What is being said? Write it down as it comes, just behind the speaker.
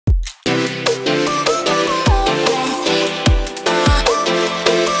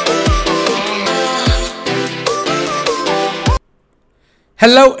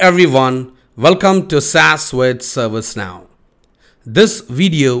Hello everyone, welcome to SaaS with ServiceNow. This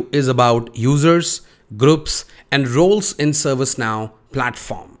video is about users, groups and roles in ServiceNow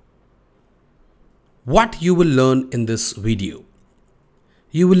platform. What you will learn in this video.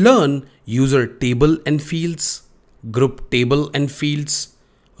 You will learn user table and fields, group table and fields,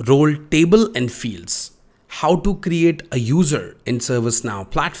 role table and fields, how to create a user in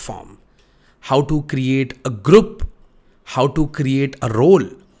ServiceNow platform, how to create a group, how to create a role,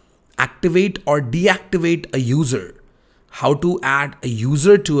 activate or deactivate a user, how to add a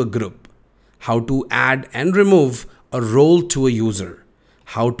user to a group, how to add and remove a role to a user,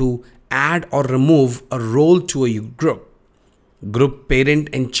 how to add or remove a role to a group, group parent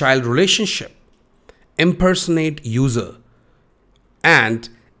and child relationship, impersonate user, and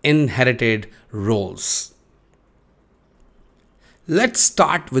inherited roles. Let's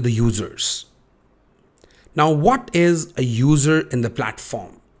start with the users. Now, what is a user in the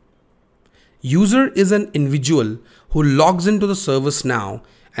platform? User is an individual who logs into the ServiceNow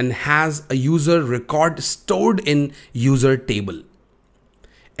and has a user record stored in user table.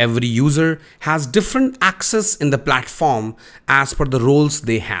 Every user has different access in the platform as per the roles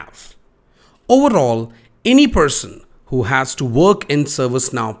they have. Overall, any person who has to work in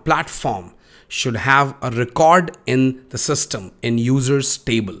ServiceNow platform should have a record in the system in users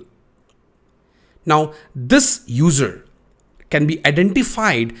table. Now, this user can be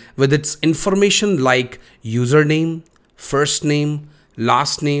identified with its information like username, first name,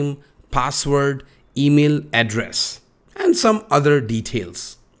 last name, password, email address, and some other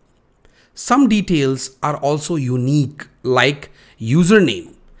details. Some details are also unique like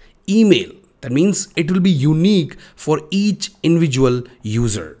username, email. That means it will be unique for each individual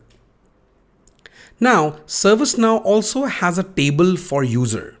user. Now, ServiceNow also has a table for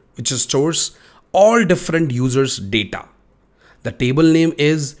user, which stores all different users' data. The table name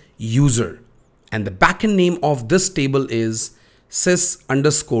is user and the backend name of this table is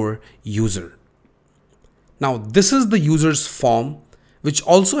sys_user. Now this is the user's form, which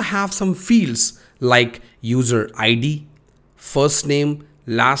also have some fields like user ID, first name,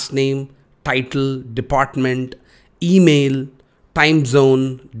 last name, title, department, email, time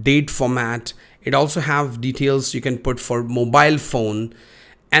zone, date format. It also have details you can put for mobile phone.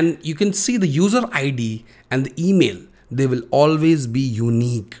 And you can see the user ID and the email, they will always be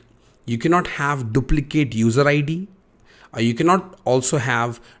unique. You cannot have duplicate user ID, or you cannot also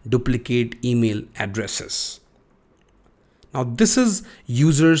have duplicate email addresses. Now this is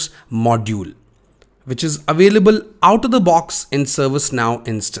users module, which is available out of the box in ServiceNow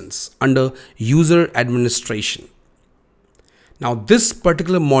instance under user administration. Now this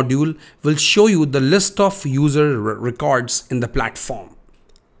particular module will show you the list of user records in the platform.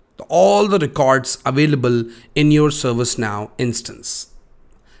 All the records available in your ServiceNow instance.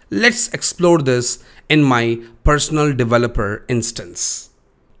 Let's explore this in my personal developer instance.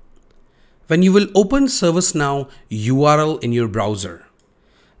 When you will open ServiceNow URL in your browser,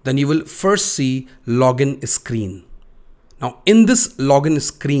 then you will first see login screen. Now in this login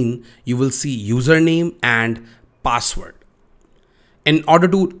screen, you will see username and password. In order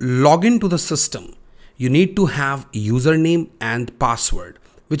to log into the system, you need to have username and password,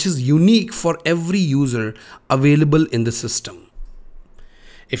 which is unique for every user available in the system.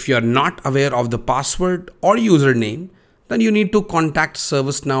 If you are not aware of the password or username, then you need to contact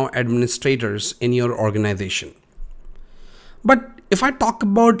ServiceNow administrators in your organization. But if I talk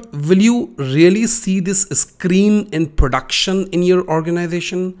about, will you really see this screen in production in your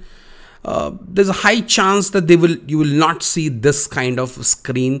organization? There's a high chance that you will not see this kind of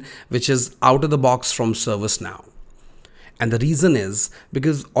screen, which is out of the box from ServiceNow. And the reason is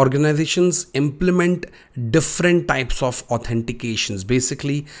because organizations implement different types of authentications,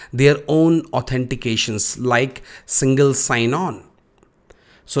 basically their own authentications like single sign-on.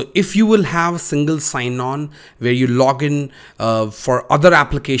 So if you will have single sign-on where you log in for other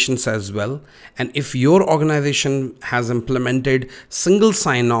applications as well, and if your organization has implemented single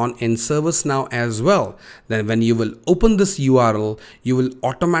sign-on in ServiceNow as well, then when you will open this URL, you will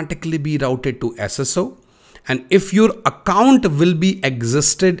automatically be routed to SSO. And if your account will be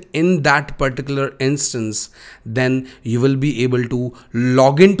existed in that particular instance, then you will be able to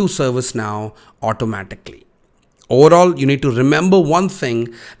log into ServiceNow automatically. Overall, you need to remember one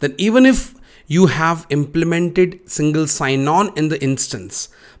thing, that even if you have implemented single sign-on in the instance,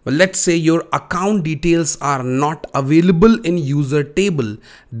 but let's say your account details are not available in user table,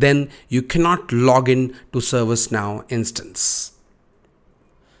 then you cannot log in to ServiceNow instance.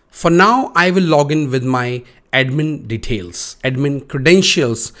 For now, I will log in with my admin details, admin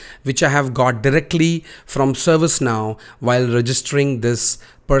credentials, which I have got directly from ServiceNow while registering this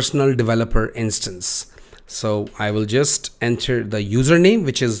personal developer instance. So I will just enter the username,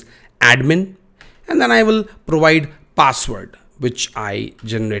 which is admin, and then I will provide password, which I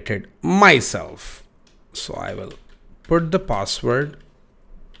generated myself. So I will put the password,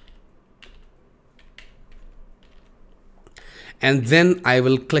 and then I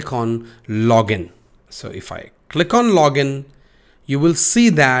will click on login. So if I click on login, you will see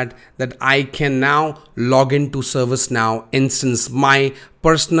that I can now log into ServiceNow instance, my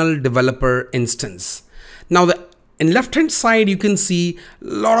personal developer instance. Now in left hand side, you can see a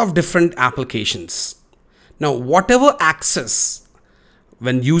lot of different applications. Now whatever access,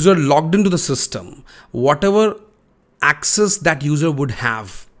 when user logged into the system, whatever access that user would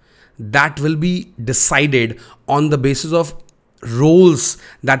have, that will be decided on the basis of roles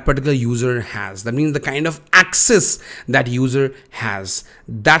that particular user has. That means the kind of access that user has.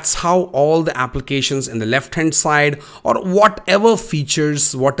 That's how all the applications in the left hand side, or whatever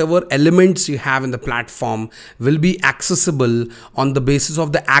features, whatever elements you have in the platform, will be accessible on the basis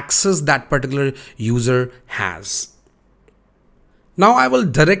of the access that particular user has. Now I will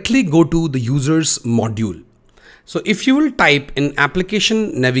directly go to the users module. So if you will type in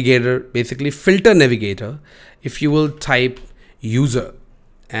application navigator, basically filter navigator, if you will type user,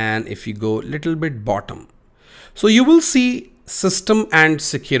 and if you go a little bit bottom, so you will see system and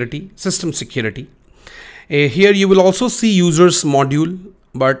security, system security. Here you will also see users module,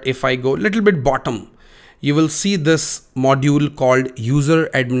 but if I go a little bit bottom, you will see this module called user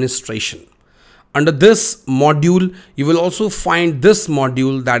administration. Under this module, you will also find this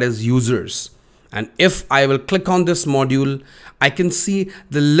module, that is users. And if I will click on this module, I can see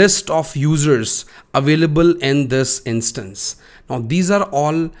the list of users available in this instance. Now these are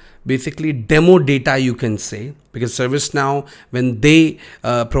all basically demo data, you can say, because ServiceNow, when they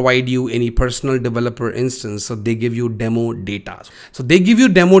provide you any personal developer instance, so they give you demo data. So they give you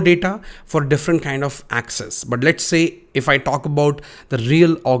demo data for different kind of access. But let's say if I talk about the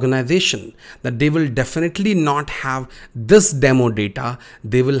real organization, that they will definitely not have this demo data.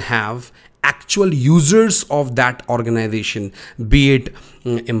 They will have actual users of that organization, be it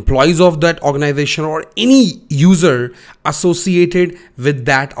employees of that organization or any user associated with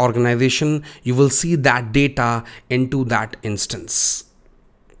that organization. You will see that data into that instance.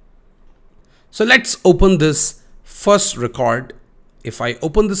 So let's open this first record. If I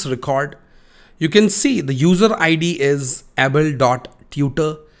open this record, you can see the user ID is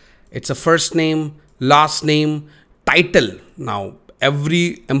abel.tutor. It's a first name, last name, title. Now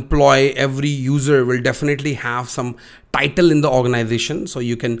every employee, every user will definitely have some title in the organization. So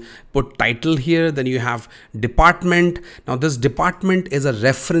you can put title here. Then you have department. Now this department is a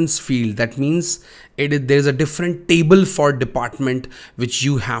reference field. That means there's a different table for department which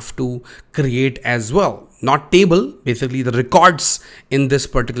you have to create as well. Not table, basically the records in this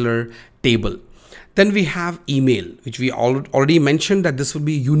particular table. Then we have email, which we already mentioned that this will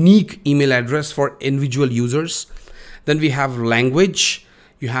be unique email address for individual users. Then we have language,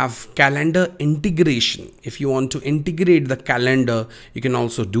 you have calendar integration. If you want to integrate the calendar, you can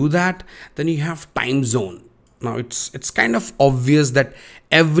also do that. Then you have time zone. Now it's kind of obvious that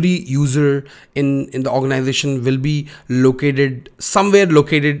every user in the organization will be located somewhere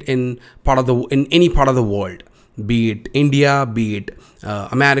located in any part of the world, be it India, be it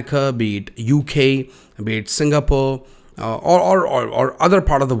America, be it UK, be it Singapore, or other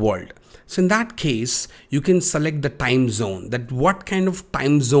part of the world. So in that case, you can select the time zone, that what kind of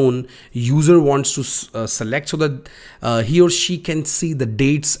time zone user wants to select, so that he or she can see the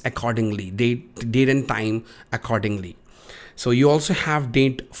dates accordingly, date and time accordingly. So you also have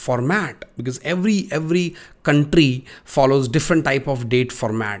date format, because every country follows different type of date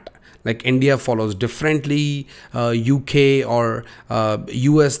format. Like India follows differently, UK or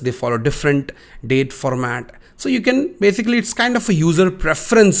US, they follow different date format. So you can basically, it's kind of a user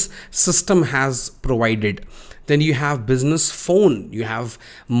preference system has provided. Then you have business phone, you have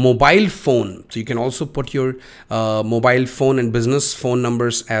mobile phone. So you can also put your mobile phone and business phone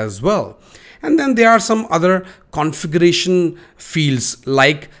numbers as well. And then there are some other configuration fields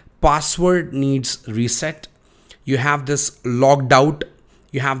like password needs reset. You have this logged out,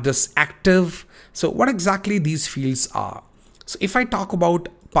 you have this active. So what exactly these fields are? So if I talk about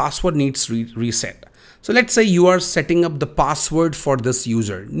password needs reset. So let's say you are setting up the password for this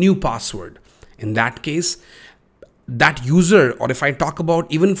user, new password. In that case, that user, or if I talk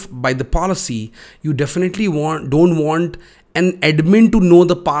about even by the policy, you definitely don't want an admin to know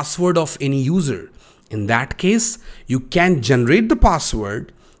the password of any user. In that case, you can generate the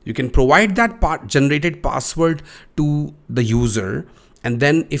password, You can provide that generated password to the user, and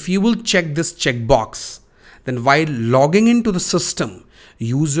then if you will check this checkbox, then while logging into the system,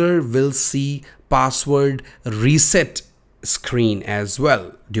 user will see password reset screen as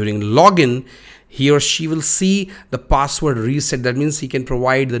well. During login, he or she will see the password reset. That means he can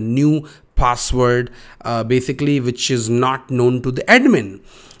provide the new password basically, which is not known to the admin.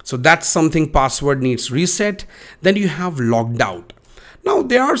 So that's something, password needs reset. Then you have logged out. Now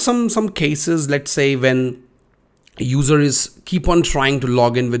there are some cases, let's say when user is keep on trying to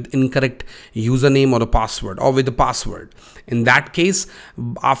log in with incorrect username or a password, or with the password. In that case,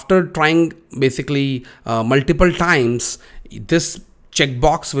 after trying basically multiple times, this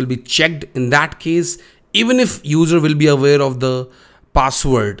checkbox will be checked. In that case, even if user will be aware of the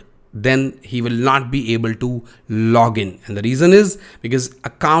password, then he will not be able to log in. And the reason is because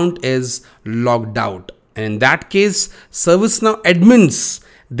account is logged out. And in that case, ServiceNow admins,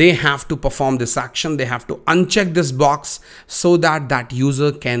 they have to perform this action. They have to uncheck this box so that that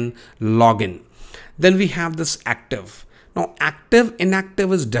user can log in. Then we have this active. Now active,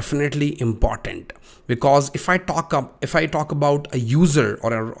 inactive is definitely important, because if I talk about a user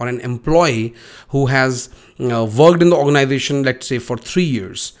or an employee who has worked in the organization, let's say for 3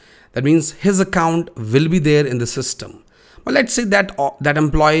 years, that means his account will be there in the system. But let's say that that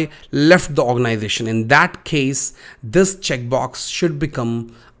employee left the organization. In that case, this checkbox should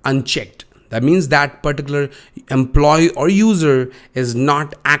become unchecked. That means that particular employee or user is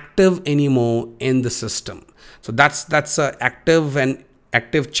not active anymore in the system. So that's a active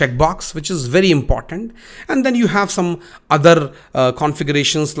checkbox, which is very important. And then you have some other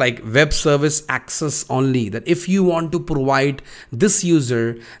configurations like web service access only, that if you want to provide this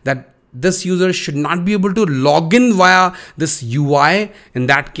user that this user should not be able to log in via this UI, in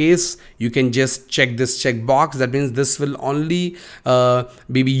that case you can just check this checkbox. That means this will only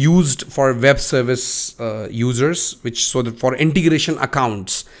be used for web service users, which so that for integration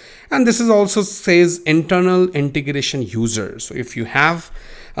accounts. And this is also says internal integration user. So if you have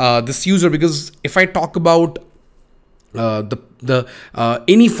this user, because if I talk about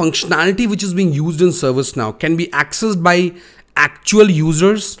any functionality which is being used in ServiceNow can be accessed by actual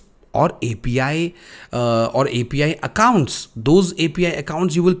users or API accounts. Those API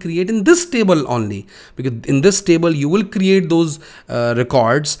accounts you will create in this table only, because in this table you will create those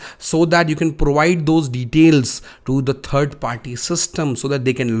records so that you can provide those details to the third-party system so that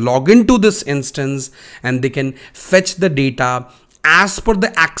they can log into this instance and they can fetch the data as per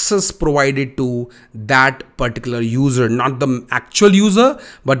the access provided to that particular user, not the actual user,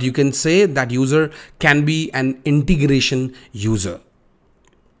 but you can say that user can be an integration user.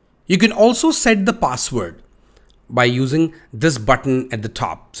 You can also set the password by using this button at the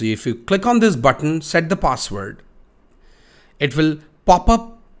top. So if you click on this button, set the password, it will pop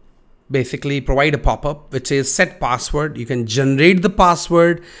up, basically provide a pop-up which says set password. You can generate the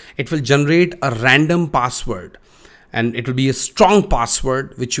password. It will generate a random password, and it will be a strong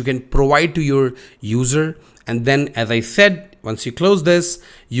password which you can provide to your user. And then, as I said, once you close this,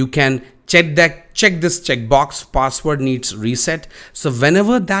 you can check this checkbox, password needs reset. So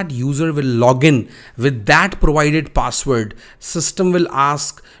whenever that user will log in with that provided password, system will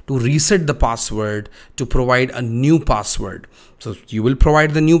ask to reset the password to provide a new password. So you will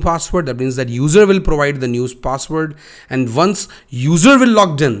provide the new password. That means that user will provide the new password. And once user will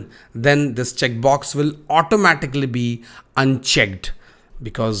logged in, then this checkbox will automatically be unchecked,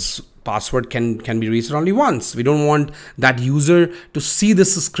 because password can be reset only once. We don't want that user to see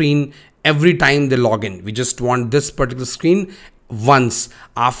this screen every time they log in. We just want this particular screen once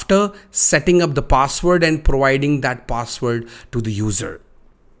after setting up the password and providing that password to the user.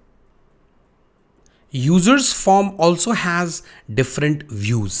 Users form also has different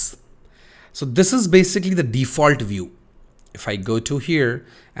views. So this is basically the default view. If I go to here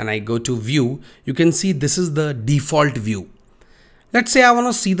and I go to view, you can see this is the default view. Let's say I want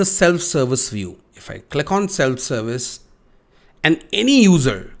to see the self-service view. If I click on self-service, and any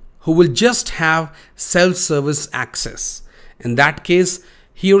user who will just have self-service access, in that case,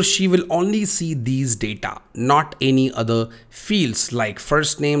 he or she will only see these data, not any other fields like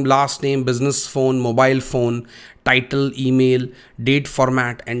first name, last name, business phone, mobile phone, title, email, date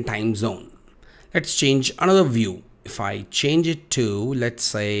format, and time zone. Let's change another view. If I change it to, let's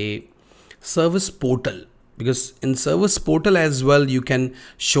say, service portal, because in service portal as well, you can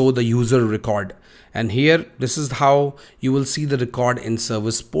show the user record. And here, this is how you will see the record in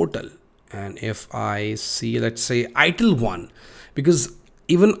service portal. And if I see, let's say, ITIL 1, because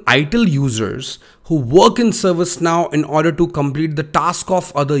even idle users who work in ServiceNow in order to complete the task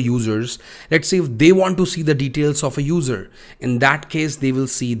of other users. Let's say if they want to see the details of a user, in that case, they will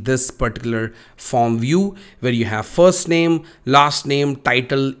see this particular form view where you have first name, last name,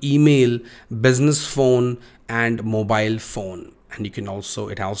 title, email, business phone, and mobile phone. And you can also,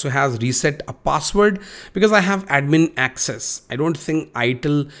 it also has reset a password because I have admin access. I don't think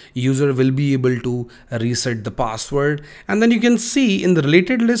idle user will be able to reset the password. And then you can see in the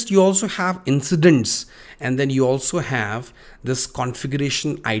related list, you also have incidents. And then you also have this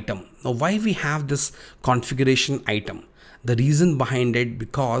configuration item. Now, why we have this configuration item? The reason behind it,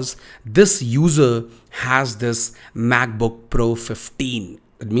 because this user has this MacBook Pro 15.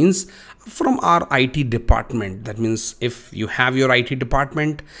 That means from our IT department. That means if you have your IT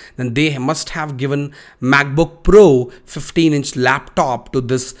department, then they must have given MacBook Pro 15-inch laptop to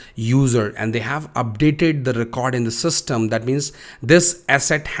this user, and they have updated the record in the system. That means this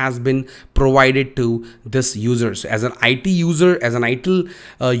asset has been provided to this user. So as an IT user, as an IT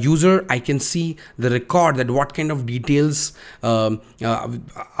user, I can see the record that what kind of details are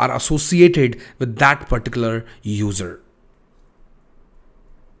associated with that particular user.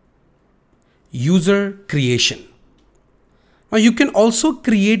 User creation. Now you can also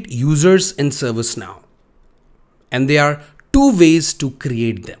create users in ServiceNow, and there are two ways to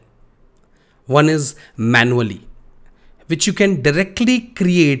create them. One is manually, which you can directly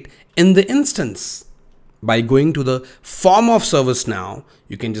create in the instance by going to the form of ServiceNow.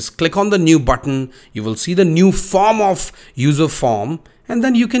 You can just click on the new button. You will see the new form of user form, and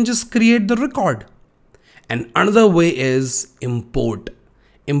then you can just create the record. And another way is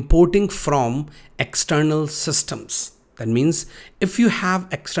importing from external systems. That means if you have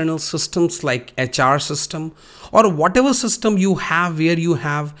external systems like HR system or whatever system you have where you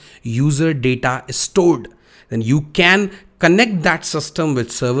have user data stored, then you can connect that system with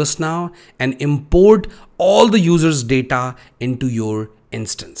ServiceNow and import all the users data into your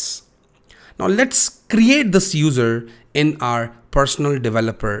instance. Now let's create this user in our personal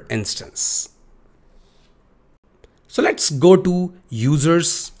developer instance. So let's go to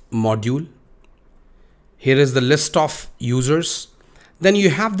users module. Here is the list of users. Then you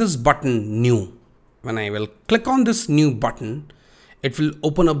have this button new. When I will click on this new button, it will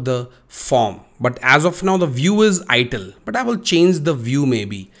open up the form. But as of now, the view is idle, but I will change the view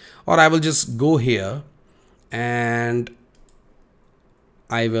maybe, or I will just go here and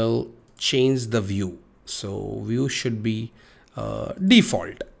I will change the view. So view should be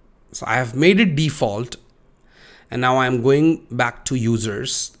default. So I have made it default. And now I'm going back to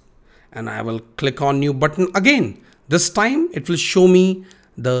users and I will click on new button again. This time it will show me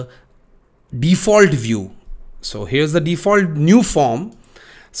the default view. So here's the default new form.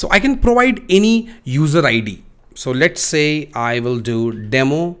 So I can provide any user ID. So let's say I will do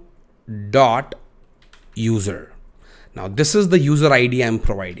demo.user. Now this is the user ID I'm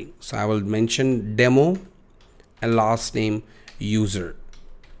providing. So I will mention demo and last name user.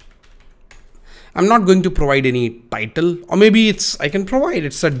 I'm not going to provide any title, or maybe I can provide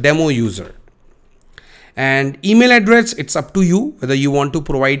it's a demo user. And email address, it's up to you whether you want to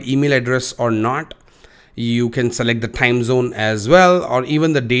provide email address or not. You can select the time zone as well, or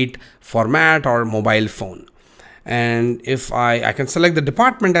even the date format or mobile phone. And if I can select the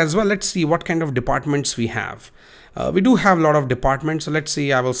department as well. Let's see what kind of departments we have. We do have a lot of departments. So let's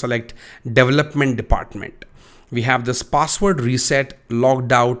see, I will select development department. We have this password reset,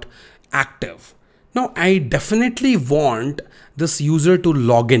 logged out, active. Now I definitely want this user to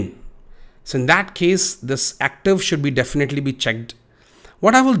log in. So in that case, this active should be definitely be checked.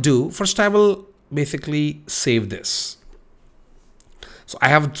 What I will do, first I will basically save this. So I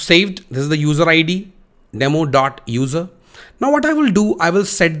have saved, this is the user ID, demo.user. Now what I will do, I will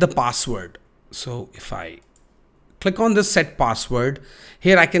set the password. So if I click on this set password,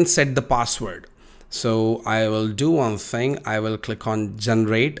 here I can set the password. So I will do one thing, I will click on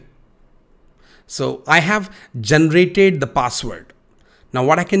generate. So I have generated the password. Now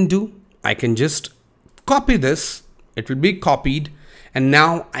what I can do, I can just copy this. It will be copied. And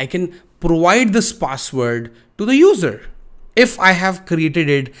now I can provide this password to the user if I have created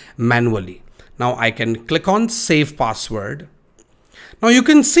it manually. Now I can click on save password. Now you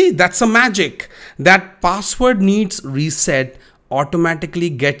can see that's a magic. That password needs reset automatically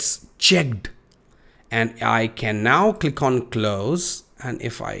gets checked. And I can now click on close. And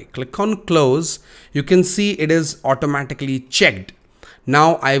if I click on close, you can see it is automatically checked.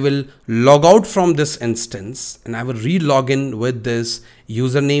 Now I will log out from this instance and I will re-log in with this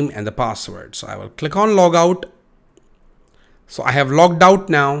username and the password. So I will click on log out. So I have logged out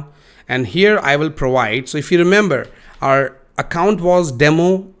now, and here I will provide. So if you remember, our account was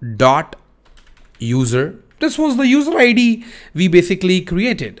demo.user. This was the user ID we basically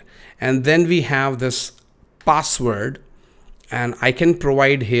created. And then we have this password, and I can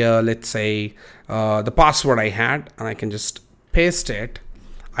provide here, let's say the password I had, and I can just paste it.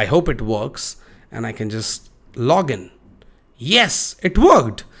 I hope it works, and I can just log in. Yes, it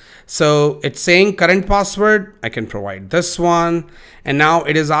worked. So it's saying current password. I can provide this one, and now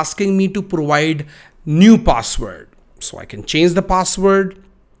it is asking me to provide new password. So I can change the password,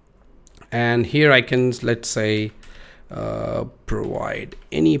 and here I can, let's say, provide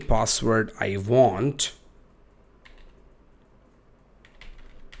any password I want.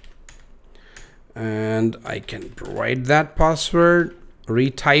 And I can provide that password,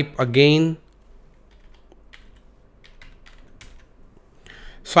 retype again.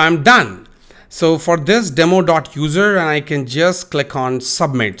 So I'm done. So for this demo.user, and I can just click on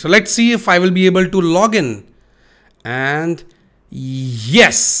submit. So let's see if I will be able to log in. And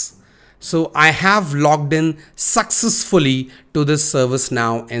yes. So I have logged in successfully to this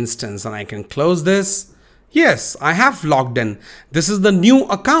ServiceNow instance, and I can close this. Yes, I have logged in. This is the new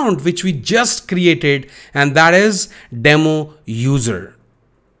account which we just created, and that is demo user.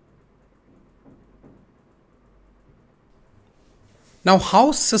 Now,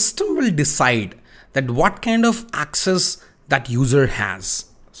 how system will decide that what kind of access that user has?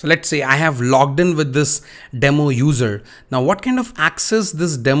 So let's say I have logged in with this demo user. Now, what kind of access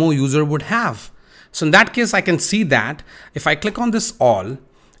this demo user would have? So in that case, I can see that if I click on this all,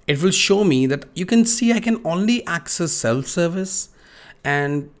 it will show me that you can see I can only access self-service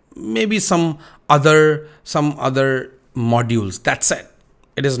and maybe some other modules. That's it.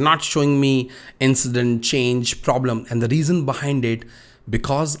 It is not showing me incident, change, problem. And the reason behind it,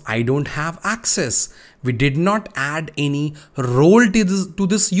 because I don't have access. We did not add any role to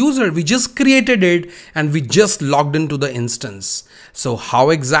this user. We just created it and we just logged into the instance. So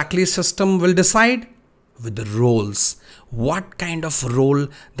how exactly system will decide? With the roles. What kind of role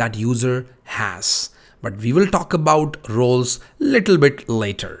that user has. But we will talk about roles little bit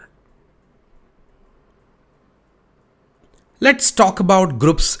later. Let's talk about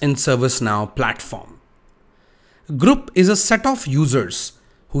groups in ServiceNow platform. Group is a set of users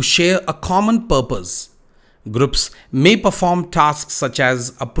who share a common purpose. Groups may perform tasks such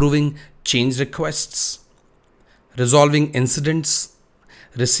as approving change requests, resolving incidents,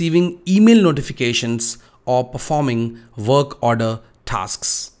 receiving email notifications, or performing work order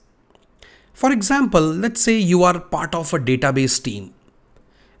tasks. For example, let's say you are part of a database team,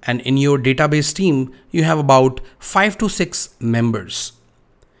 and in your database team, you have about 5 to 6 members.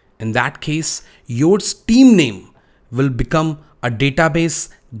 In that case, your team name will become a database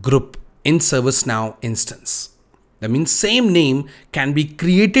group in ServiceNow instance. That means same name can be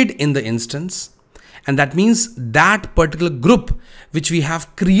created in the instance, and that means that particular group which we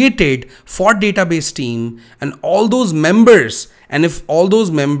have created for database team and all those members, and if all those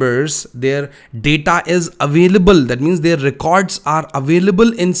members, their data is available, that means their records are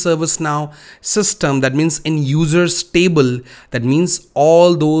available in ServiceNow system, that means in users table, that means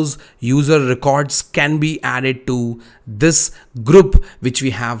all those user records can be added to this group which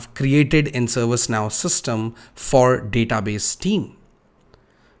we have created in ServiceNow system for database team.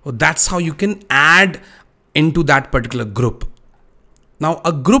 Well, that's how you can add into that particular group. Now,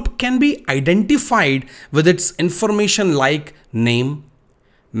 a group can be identified with its information like name,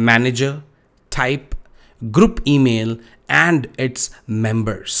 manager, type, group email, and its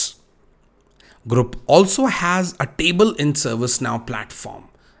members. Group also has a table in ServiceNow platform,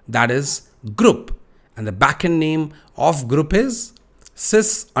 that is group, and the backend name of group is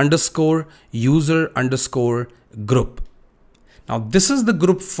sys_user_group. Now, this is the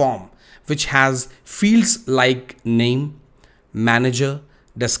group form which has fields like name, manager,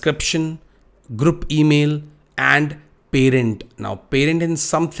 description, group email, and parent. Now, parent is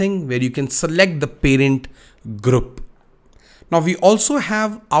something where you can select the parent group. Now, we also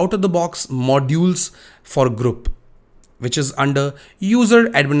have out of the box modules for group, which is under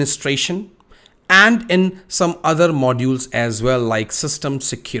user administration and in some other modules as well, like system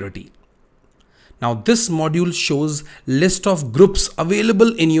security. Now, this module shows list of groups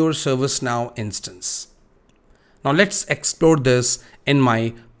available in your ServiceNow instance. Now, let's explore this in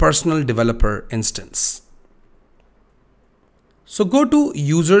my personal developer instance. So go to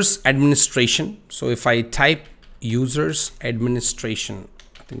users administration. So if I type users administration,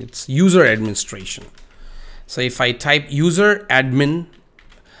 I think it's user administration. So if I type user admin,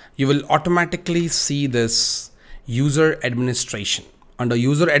 you will automatically see this user administration. Under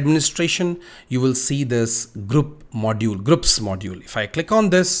user administration, you will see this groups module. If I click on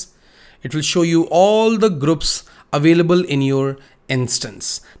this, it will show you all the groups available in your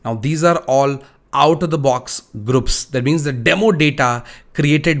instance. Now these are all out of the box groups. That means the demo data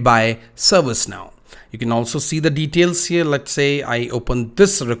created by ServiceNow. You can also see the details here. Let's say I open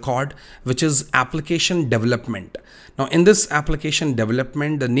this record, which is application development. Now in this application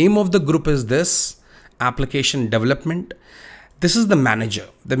development, the name of the group is this application development. This is the manager.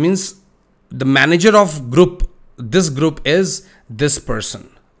 That means the manager of group, this group is this person,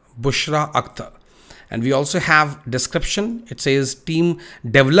 Bushra Akhtar. And we also have description. It says team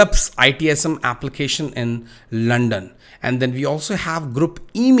develops ITSM application in London. And then we also have group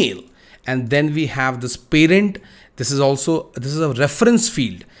email. And then we have this parent. This is a reference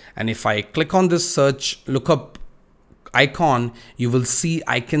field. And if I click on this search lookup icon, you will see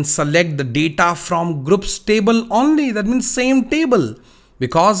I can select the data from groups table only. That means same table.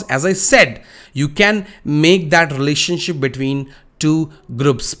 Because as I said, you can make that relationship between two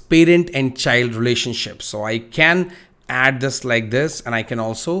groups, parent and child relationship. So I can add this like this, and I can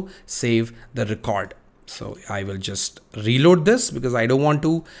also save the record. So I will just reload this because I don't want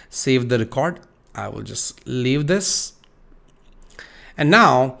to save the record. I will just leave this. And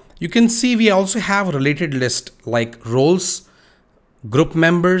now you can see we also have a related list like roles, group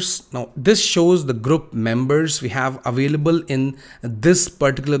members. Now this shows the group members we have available in this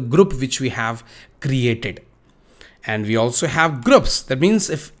particular group which we have created. And we also have groups. That means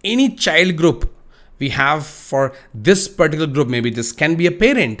if any child group we have for this particular group, maybe this can be a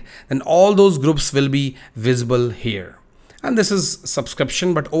parent, then all those groups will be visible here. And this is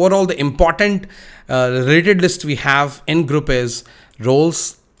subscription, but overall the important related list we have in group is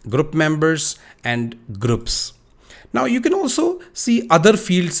roles, group members, and groups. Now you can also see other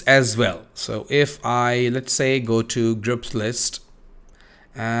fields as well. So if I, let's say, go to groups list,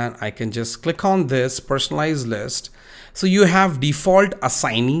 and I can just click on this personalized list. So you have default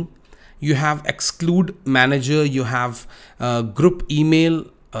assignee, you have exclude manager, you have group email,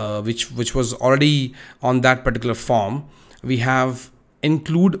 which was already on that particular form. We have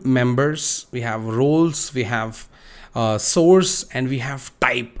include members, we have roles, we have source, and we have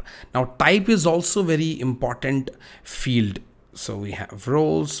type. Now type is also very important field. So we have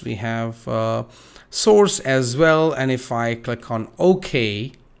roles, we have source as well. And if I click on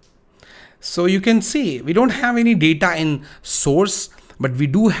OK, so you can see we don't have any data in source, but we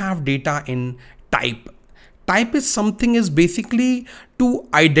do have data in type. Type is something is basically to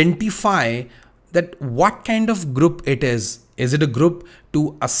identify that what kind of group it is. Is it a group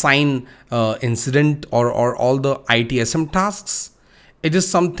to assign incident or all the ITSM tasks? It is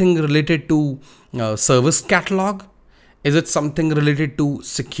something related to service catalog. Is it something related to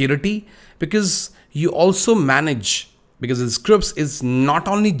security? Because you also manage, because this groups is not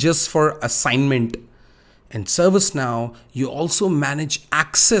only just for assignment. In ServiceNow, you also manage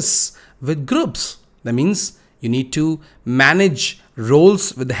access with groups. That means you need to manage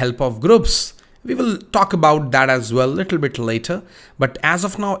roles with the help of groups. We will talk about that as well a little bit later. But as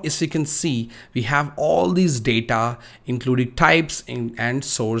of now, as you can see, we have all these data, including types and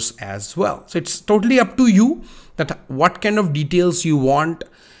source as well. So it's totally up to you that what kind of details you want.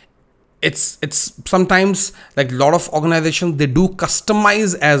 It's sometimes like a lot of organizations, they do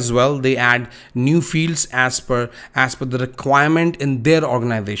customize as well. They add new fields as per the requirement in their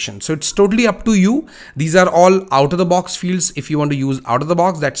organization. So it's totally up to you. These are all out of the box fields. If you want to use out of the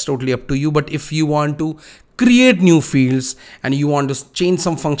box, that's totally up to you. But if you want to create new fields and you want to change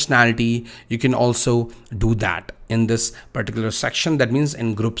some functionality, you can also do that in this particular section. That means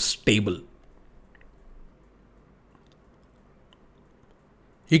in groups table.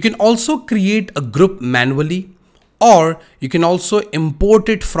 You can also create a group manually, or you can also import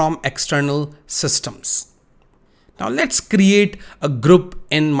it from external systems. Now let's create a group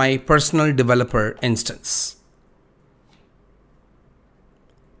in my personal developer instance.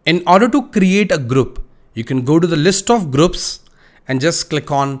 In order to create a group, you can go to the list of groups and just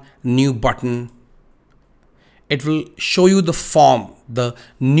click on new button. It will show you the form, the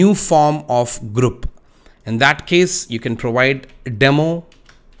new form of group. In that case, you can provide a demo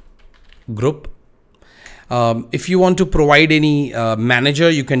group. If you want to provide any manager,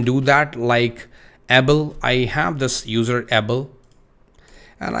 you can do that, like Abel. I have this user Abel,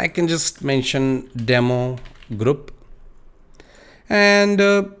 and I can just mention demo group, and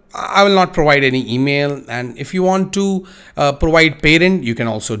I will not provide any email. And if you want to provide parent, you can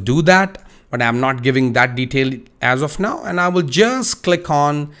also do that, but I'm not giving that detail as of now. And I will just click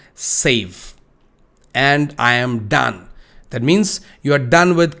on save, and I am done. That means you are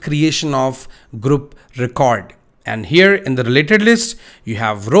done with creation of group record. And here in the related list, you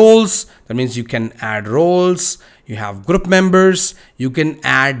have roles. That means you can add roles. You have group members. You can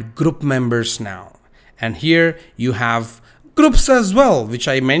add group members now. And here you have groups as well, which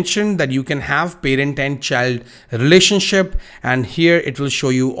I mentioned that you can have parent and child relationship. And here it will show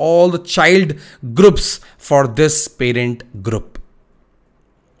you all the child groups for this parent group.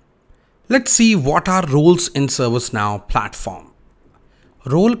 Let's see what are roles in ServiceNow platform.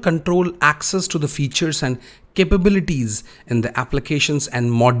 Role control access to the features and capabilities in the applications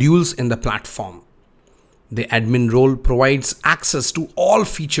and modules in the platform. The admin role provides access to all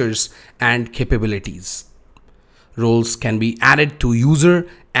features and capabilities. Roles can be added to user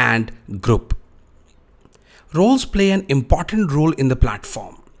and group. Roles play an important role in the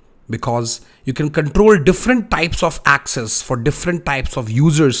platform because you can control different types of access for different types of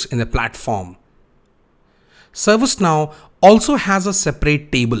users in the platform. ServiceNow also has a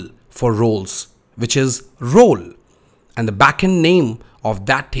separate table for roles, which is role, and the backend name of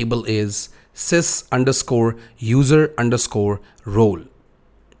that table is sys_user_role.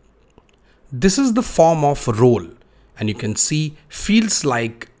 This is the form of role, and you can see fields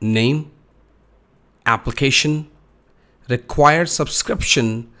like name, application, required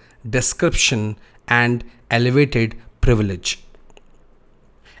subscription, description, and elevated privilege.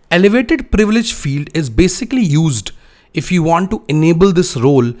 Elevated privilege field is basically used if you want to enable this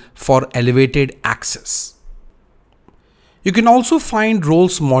role for elevated access. You can also find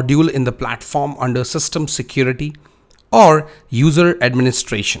roles module in the platform under system security or user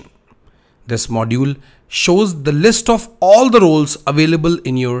administration. This module shows the list of all the roles available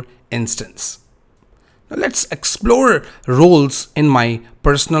in your instance. Now let's explore roles in my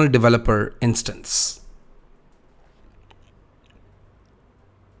personal developer instance.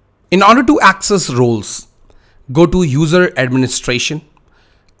 In order to access roles, go to user administration.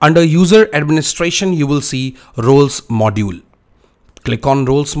 Under user administration, you will see roles module. Click on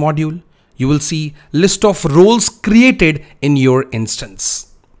roles module. You will see list of roles created in your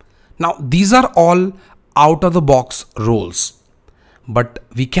instance. Now, these are all out of the box roles, but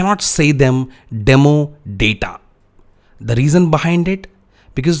we cannot say them demo data. The reason behind it,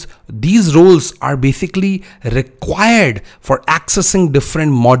 because these roles are basically required for accessing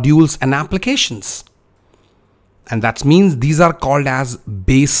different modules and applications. And that means these are called as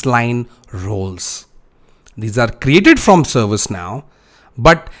baseline roles. These are created from ServiceNow,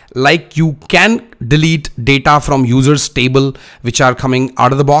 but like you can delete data from users table, which are coming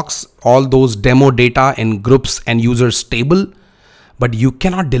out of the box, all those demo data in groups and users table, but you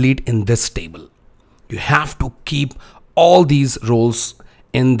cannot delete in this table. You have to keep all these roles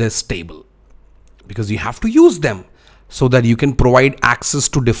in this table because you have to use them so that you can provide access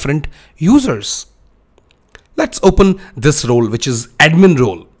to different users. Let's open this role, which is admin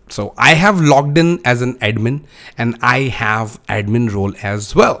role. So I have logged in as an admin and I have admin role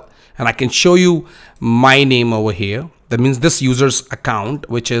as well. And I can show you my name over here. That means this user's account,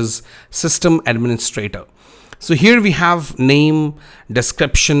 which is system administrator. So here we have name,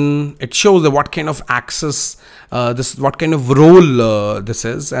 description. It shows that what kind of access, what kind of role this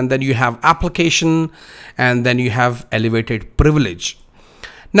is. And then you have application, and then you have elevated privilege.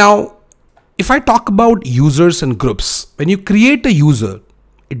 Now, if I talk about users and groups, when you create a user,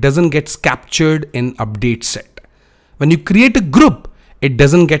 it doesn't get captured in update set. When you create a group, it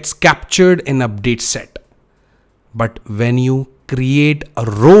doesn't get captured in update set. But when you create a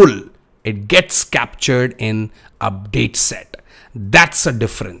role, it gets captured in update set. That's a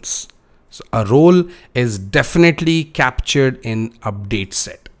difference. So a role is definitely captured in update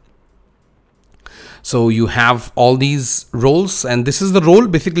set. So you have all these roles, and this is the role,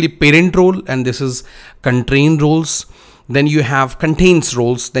 basically parent role, and this is contain roles. Then you have contains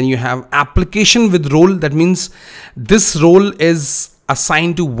roles. Then you have application with role. That means this role is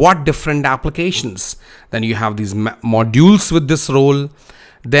assigned to what different applications. Then you have these modules with this role.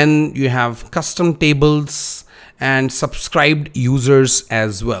 Then you have custom tables and subscribed users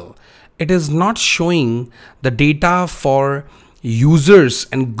as well. It is not showing the data for users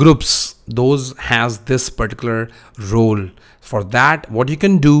and groups. Those has this particular role. For that, what you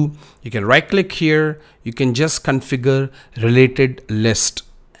can do, you can right click here. You can just configure related list.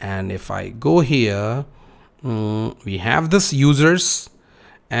 And if I go here, we have this users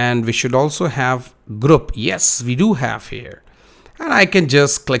and we should also have group. Yes, we do have here. And I can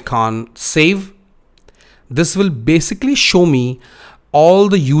just click on save. This will basically show me all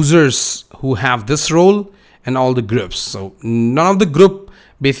the users who have this role and all the groups. So none of the group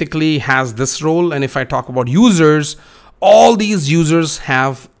basically has this role. And if I talk about users, all these users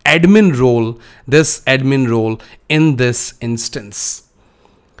have admin role, this admin role in this instance.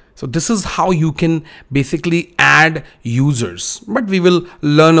 So this is how you can basically add users, but we will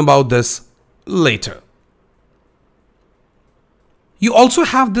learn about this later. You also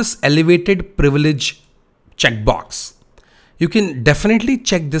have this elevated privilege checkbox. You can definitely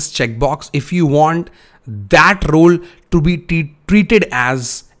check this checkbox if you want that role to be treated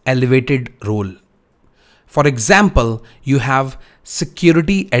as elevated role. For example, you have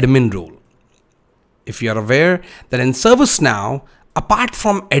security admin role. If you are aware that in ServiceNow, apart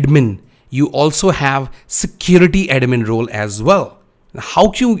from admin, you also have security admin role as well.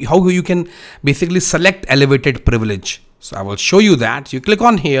 How you can basically select elevated privilege? So I will show you that. You click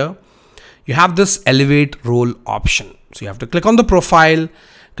on here, you have this elevate role option. So you have to click on the profile,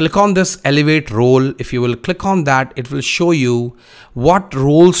 click on this elevate role. If you will click on that, it will show you what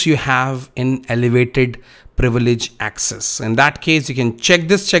roles you have in elevated privilege access. In that case, you can check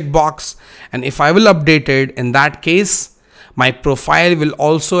this checkbox, and if I will update it, in that case, my profile will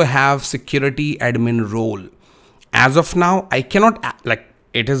also have security admin role. As of now, I cannot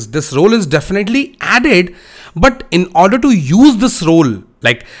this role is definitely added, but in order to use this role,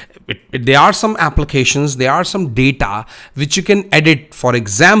 there are some applications, there are some data which you can edit. For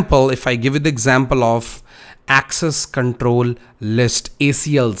example, if I give you the example of access control list,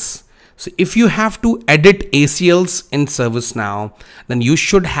 ACLs. So if you have to edit ACLs in ServiceNow, then you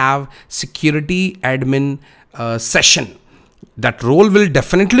should have security admin session. That role will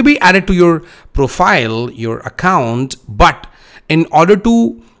definitely be added to your profile, your account, but in order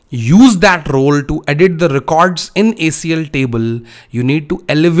to use that role to edit the records in ACL table, you need to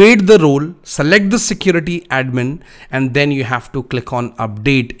elevate the role, select the security admin, and then you have to click on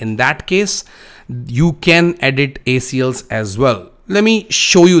update. In that case, you can edit ACLs as well. Let me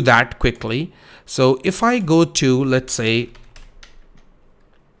show you that quickly. So if I go to, let's say,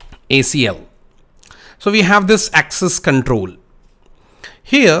 ACL, so we have this access control.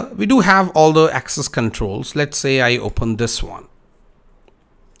 Here we do have all the access controls. Let's say I open this one.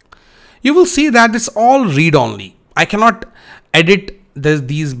 You will see that it's all read only. I cannot edit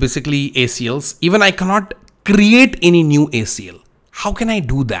these basically ACLs. Even I cannot create any new ACL. How can I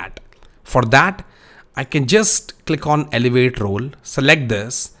do that? For that, I can just click on elevate role, select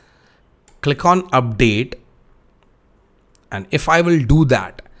this, click on update. And if I will do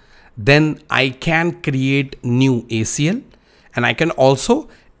that, then I can create new ACL, and I can also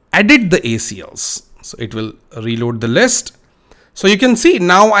edit the ACLs. So it will reload the list. So you can see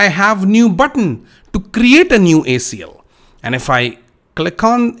now I have new button to create a new ACL. And if I click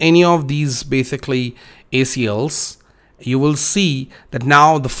on any of these basically ACLs, you will see that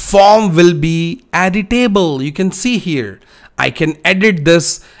now the form will be editable. You can see here, I can edit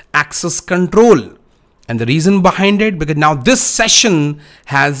this access control. And the reason behind it, because now this session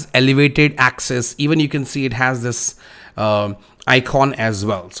has elevated access. Even you can see it has this icon as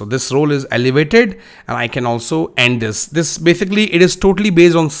well. So this role is elevated, and I can also end this. This basically, it is totally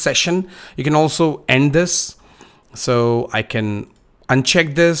based on session. You can also end this. So I can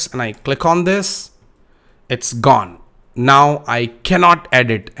uncheck this and I click on this. It's gone. Now I cannot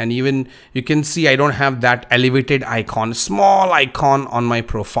edit, and even you can see I don't have that elevated icon, small icon on my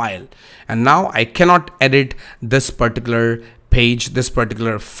profile. And now I cannot edit this particular page, this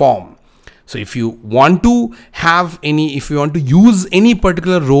particular form. So if you want to have if you want to use any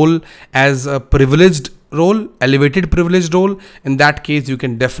particular role as a privileged role, elevated privileged role, in that case, you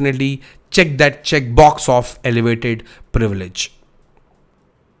can definitely check that checkbox of elevated privilege.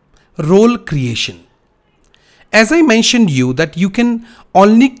 Role creation. As I mentioned you that you can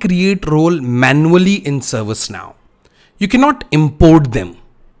only create role manually in ServiceNow. You cannot import them,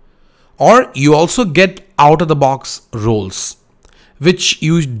 or you also get out of the box roles, which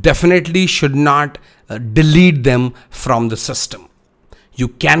you definitely should not delete them from the system. You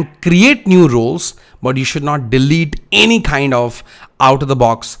can create new roles, but you should not delete any kind of out of the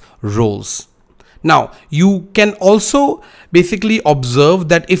box roles. Now, you can also basically observe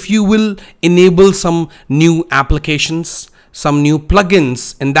that if you will enable some new applications, some new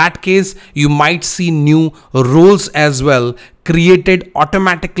plugins, in that case, you might see new roles as well created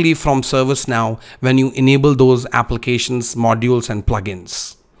automatically from ServiceNow when you enable those applications, modules, and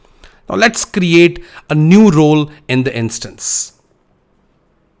plugins. Now let's create a new role in the instance.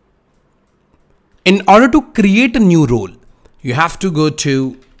 In order to create a new role, you have to go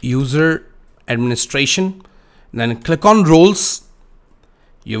to User Administration, then click on Roles.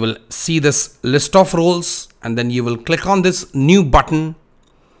 You will see this list of roles, and then you will click on this new button,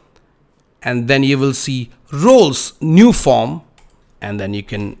 and then you will see roles, new form, and then you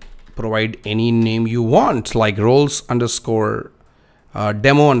can provide any name you want, like roles underscore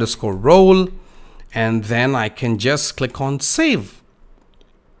demo underscore role, and then I can just click on save.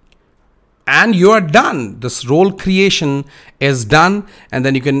 And you are done. This role creation is done, and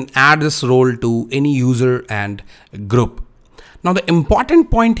then you can add this role to any user and group. Now the important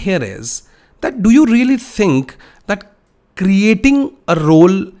point here is that do you really think that creating a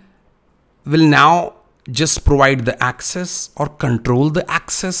role will now just provide the access or control the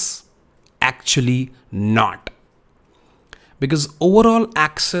access? Actually not. Because overall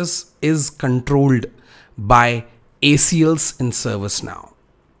access is controlled by ACLs in ServiceNow.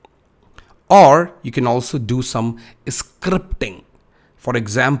 Or you can also do some scripting. For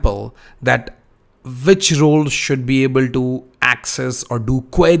example, that which role should be able to access or do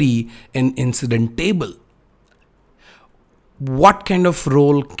query in incident table. What kind of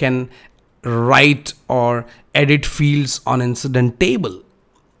role can write or edit fields on incident table?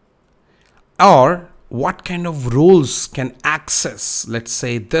 Or what kind of roles can access, let's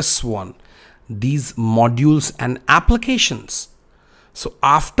say this one, these modules and applications. So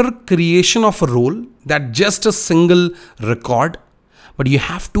after creation of a role, that just a single record, but you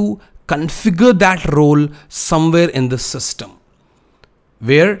have to configure that role somewhere in the system,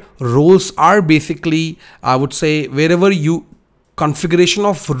 where roles are basically, I would say, wherever you configuration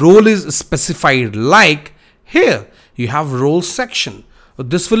of role is specified, like here you have roles section. So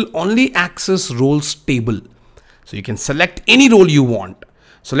this will only access roles table. So you can select any role you want.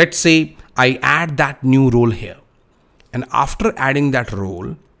 So let's say I add that new role here, and after adding that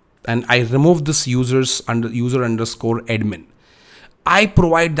role, and I remove this user underscore admin, I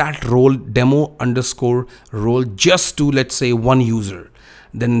provide that role demo underscore role just to, let's say, one user.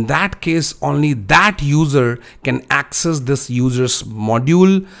 Then in that case, only that user can access this user's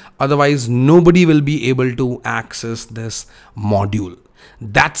module. Otherwise, nobody will be able to access this module.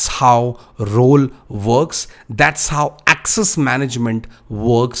 That's how role works. That's how access management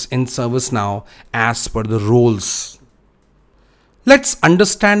works in ServiceNow as per the roles. Let's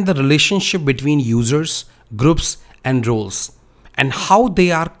understand the relationship between users, groups, and roles, and how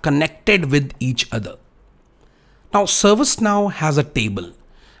they are connected with each other. Now, ServiceNow has a table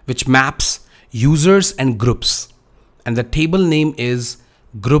which maps users and groups, and the table name is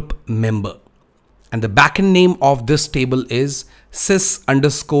group member, and the backend name of this table is sys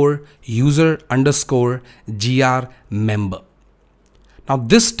underscore user underscore gr member. Now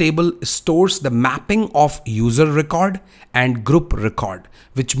this table stores the mapping of user record and group record,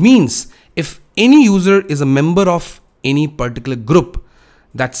 which means if any user is a member of any particular group,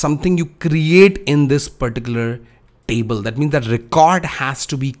 that's something you create in this particular table. That means that record has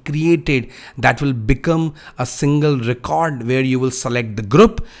to be created that will become a single record where you will select the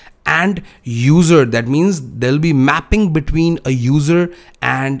group and user. That means there'll be mapping between a user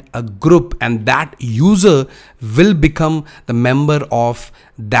and a group, and that user will become the member of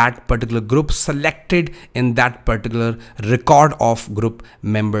that particular group selected in that particular record of group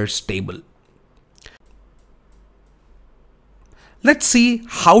members table. Let's see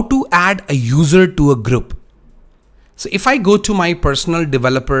how to add a user to a group. So if I go to my personal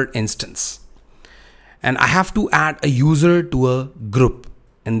developer instance and I have to add a user to a group,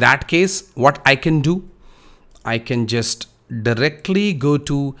 in that case, what I can do, I can just directly go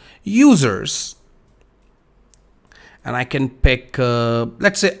to users and I can pick,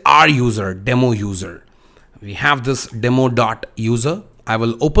 let's say our user, demo user. We have this demo.user. I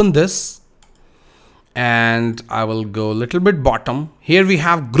will open this and I will go a little bit bottom. Here we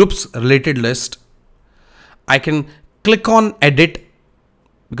have groups related list. I can click on edit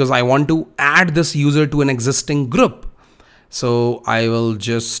because I want to add this user to an existing group. So I will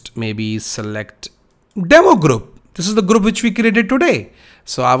just maybe select demo group. This is the group which we created today.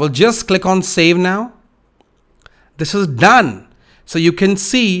 So I will just click on save now. This is done. So you can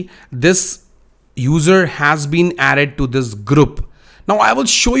see this user has been added to this group. Now I will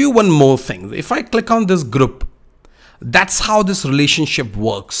show you one more thing. If I click on this group, that's how this relationship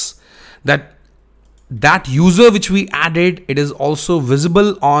works. That user which we added, it is also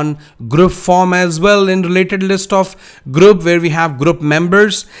visible on group form as well in related list of group, where we have group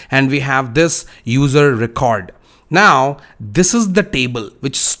members and we have this user record. Now this is the table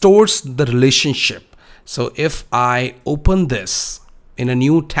which stores the relationship. So if I open this in a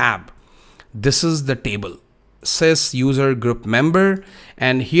new tab, this is the table, sys user group member,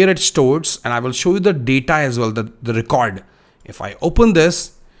 and here it stores, and I will show you the data as well, the record. If I open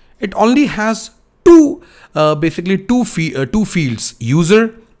this, it only has basically two fields,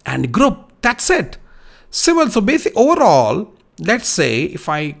 user and group. That's it. Simple. So basic overall, let's say if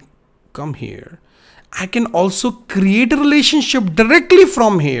I come here, I can also create a relationship directly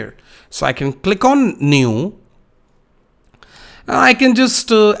from here. So I can click on new and I can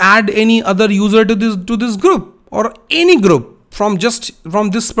just add any other user to this group or any group from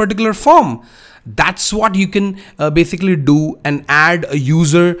this particular form. That's what you can basically do and add a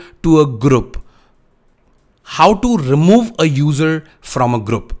user to a group. How to remove a user from a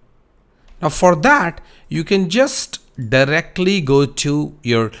group? Now for that, you can just directly go to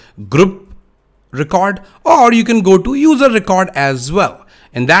your group record, or you can go to user record as well.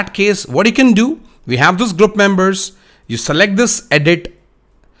 In that case, what you can do, we have this group members, you select this edit,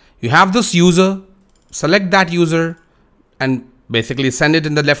 you have this user, select that user and basically send it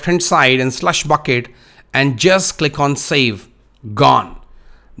in the left hand side and slush bucket and just click on save. Gone.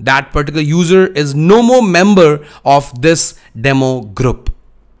 That particular user is no more member of this demo group.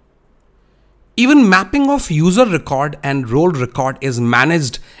 Even mapping of user record and role record is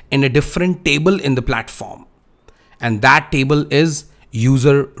managed in a different table in the platform. And that table is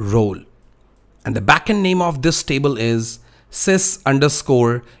user role. And the backend name of this table is sys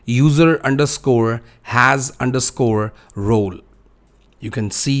underscore user underscore has underscore role. You can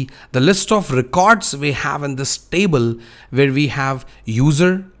see the list of records we have in this table where we have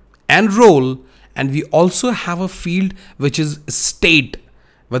user and role, and we also have a field which is state,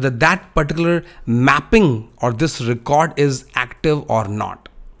 whether that particular mapping or this record is active or not.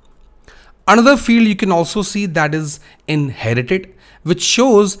 Another field you can also see that is inherited, which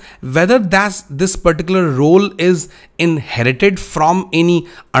shows whether this particular role is inherited from any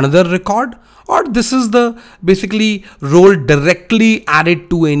another record, or this is the basically role directly added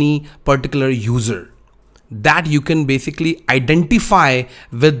to any particular user. That you can basically identify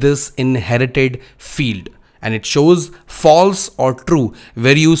with this inherited field, and it shows false or true.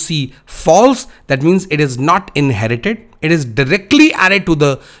 Where you see false, that means it is not inherited, it is directly added to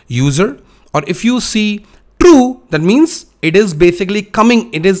the user. Or if you see true, that means it is basically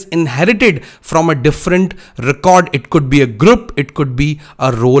coming, it is inherited from a different record. It could be a group, it could be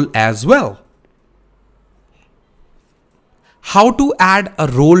a role as well. How to add a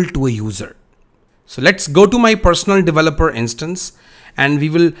role to a user? So let's go to my personal developer instance, and we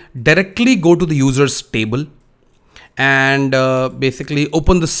will directly go to the users table and basically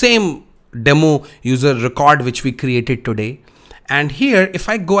open the same demo user record which we created today. And here, if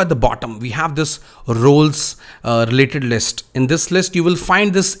I go at the bottom, we have this roles related list. In this list, you will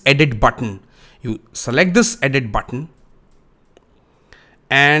find this edit button. You select this edit button,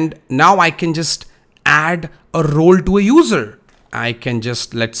 and now I can just add a role to a user. I can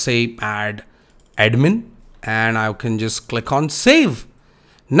just, let's say, add admin, and I can just click on save.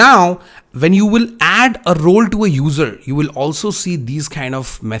 Now, when you will add a role to a user, you will also see these kind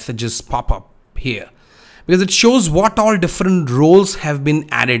of messages pop up here, because it shows what all different roles have been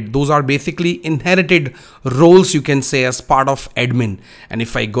added. Those are basically inherited roles, you can say, as part of admin. And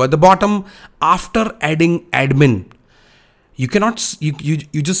if I go at the bottom, after adding admin, you cannot,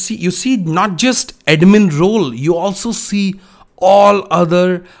 you see not just admin role, you also see all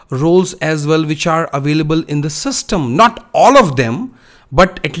other roles as well which are available in the system. Not all of them,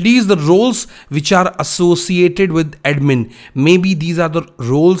 but at least the roles which are associated with admin. Maybe these are the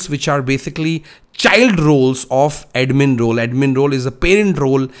roles which are basically child roles of admin role. Admin role is a parent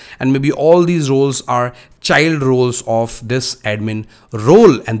role, and maybe all these roles are child roles of this admin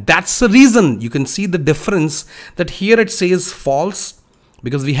role. And that's the reason you can see the difference, that here it says false,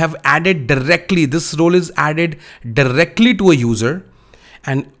 because we have added directly, this role is added directly to a user.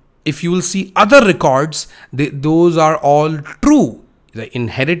 And if you will see other records, those are all true. The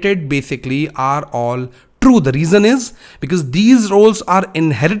inherited basically are all true. The reason is because these roles are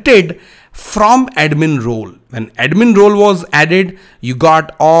inherited from admin role. When admin role was added, you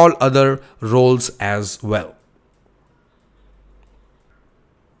got all other roles as well.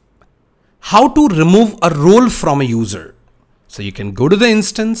 How to remove a role from a user? So you can go to the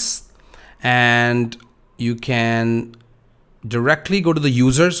instance and you can directly go to the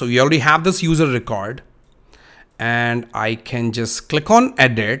user. So we already have this user record, and I can just click on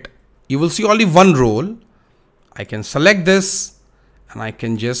edit. You will see only one role. I can select this and I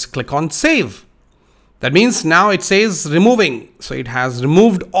can just click on save. That means now it says removing. So it has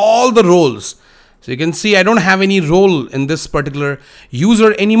removed all the roles. So you can see I don't have any role in this particular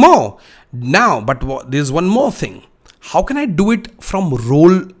user anymore. Now, but there's one more thing. How can I do it from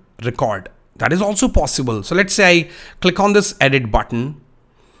role record? That is also possible. So let's say I click on this edit button,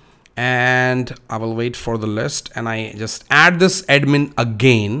 and I will wait for the list, and I just add this admin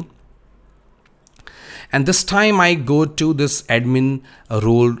again. And this time I go to this admin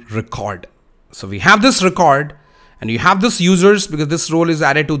role record. So we have this record, and you have this users, because this role is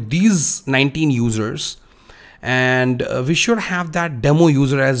added to these 19 users. And we should have that demo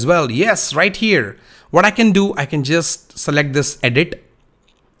user as well. Yes, right here. What I can do, I can just select this edit,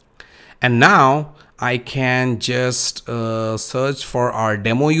 and now I can just search for our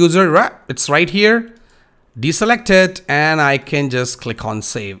demo user. Right? It's right here. Deselect it, and I can just click on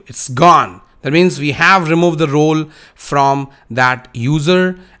save. It's gone. That means we have removed the role from that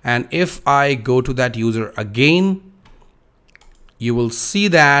user. And if I go to that user again, you will see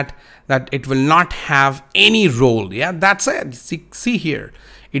that it will not have any role. Yeah, that's it. See here,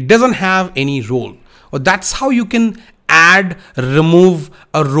 it doesn't have any role. Or that's how you can add, remove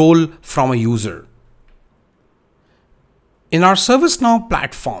a role from a user. In our ServiceNow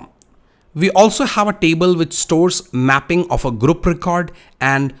platform, we also have a table which stores mapping of a group record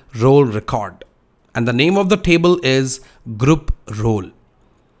and role record. And the name of the table is group role.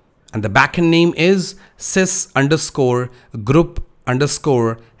 And the backend name is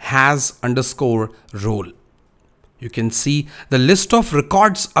sys_group_has_role. You can see the list of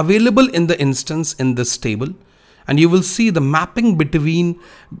records available in the instance in this table. And you will see the mapping between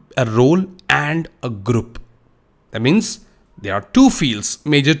a role and a group. That means there are two fields,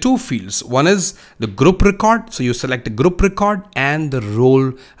 major two fields. One is the group record. So you select the group record and the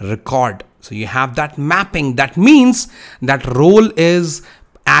role record. So you have that mapping. That means that role is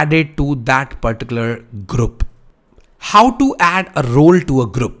added to that particular group. How to add a role to a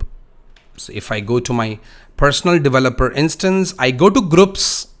group? So if I go to my personal developer instance, I go to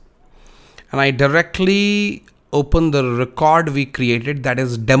groups and I directly open the record we created, that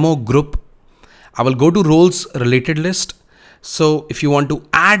is demo group. I will go to roles related list. So if you want to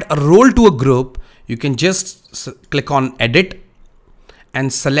add a role to a group, you can just click on edit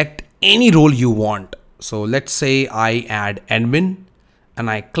and select any role you want. So let's say I add admin and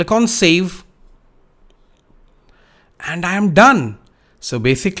I click on save and I am done. So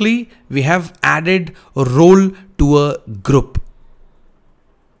basically we have added a role to a group.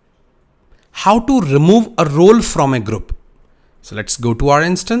 How to remove a role from a group? So let's go to our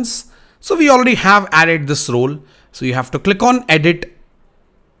instance. So we already have added this role. So you have to click on edit,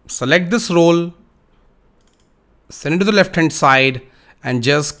 select this role, send it to the left hand side and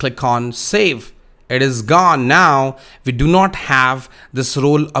just click on save. It is gone. Now we do not have this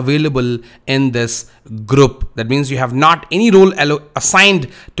role available in this group. That means you have not any role assigned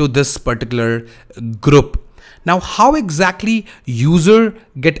to this particular group. Now how exactly user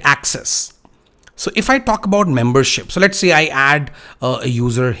get access? So if I talk about membership, so let's say I add a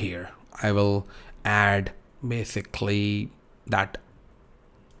user here. I will add basically that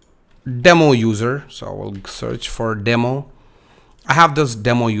demo user. So I will search for demo. I have this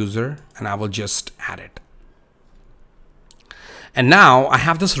demo user and I will just add it. And now I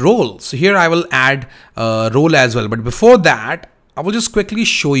have this role. So here I will add a role as well. But before that, I will just quickly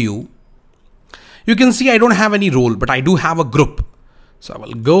show you. You can see I don't have any role, but I do have a group. So I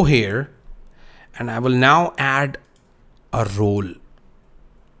will go here and I will now add a role.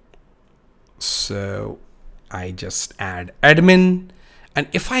 So I just add admin. And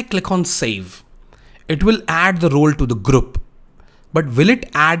if I click on save, it will add the role to the group. But will it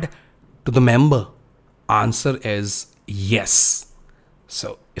add to the member? Answer is yes.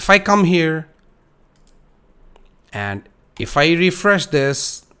 So if I come here and if I refresh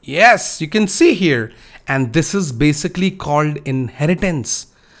this, yes, you can see here. And this is basically called inheritance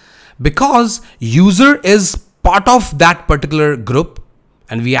because user is part of that particular group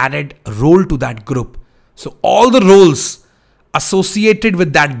and we added a role to that group. So all the roles associated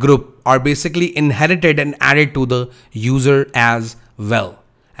with that group are basically inherited and added to the user as well.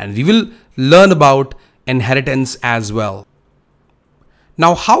 And we will learn about inheritance as well.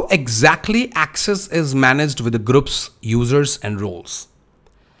 Now, how exactly access is managed with the groups, users and roles?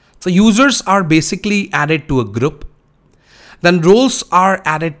 So users are basically added to a group. Then roles are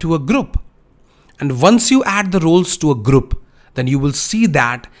added to a group. And once you add the roles to a group, then you will see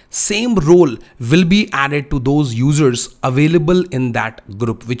that same role will be added to those users available in that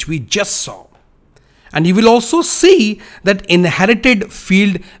group, which we just saw. And you will also see that inherited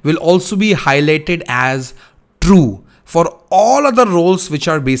field will also be highlighted as true for all other roles which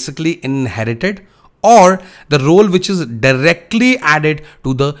are basically inherited or the role which is directly added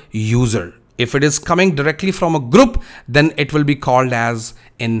to the user. If it is coming directly from a group, then it will be called as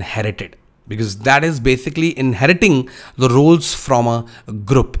inherited because that is basically inheriting the roles from a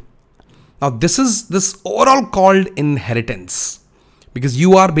group. Now this overall called inheritance because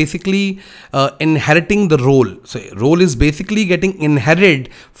you are basically inheriting the role. So role is basically getting inherited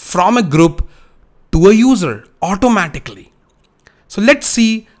from a group to a user automatically. So let's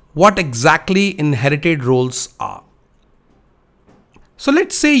see what exactly inherited roles are. So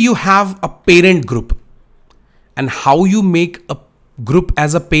let's say you have a parent group and how you make a group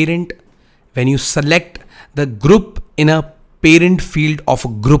as a parent when you select the group in a parent field of a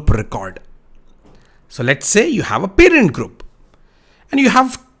group record. So let's say you have a parent group and you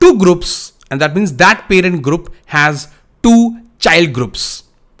have two groups and that means that parent group has two child groups.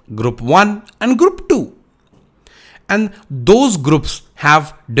 group 1 and group 2. And those groups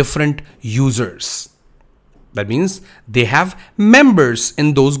have different users. That means they have members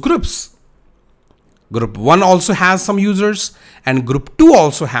in those groups. Group 1 also has some users and group 2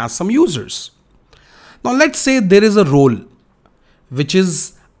 also has some users. Now let's say there is a role which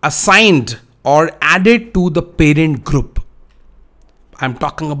is assigned or added to the parent group. I'm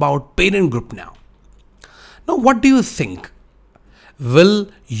talking about parent group now. Now what do you think? Will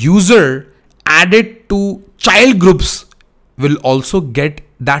user added to child groups will also get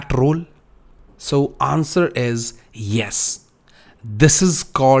that role? So answer is yes. This is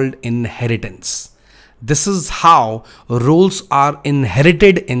called inheritance. This is how roles are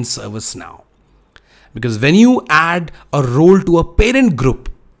inherited in ServiceNow. Because when you add a role to a parent group,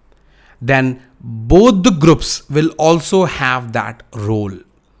 then both the groups will also have that role.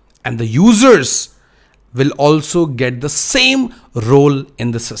 And the users will also get the same role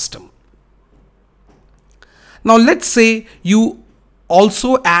in the system. Now let's say you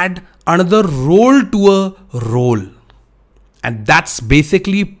also add another role to a role. And that's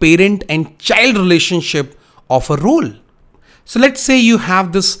basically parent and child relationship of a role. So let's say you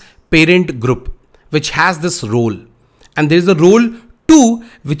have this parent group which has this role. And there is a role 2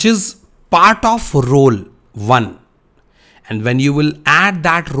 which is part of role 1. And when you will add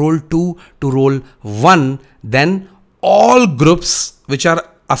that role 2 to role 1, then all groups which are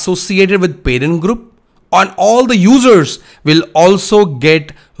associated with parent group and all the users will also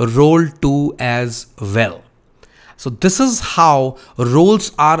get role 2 as well. So this is how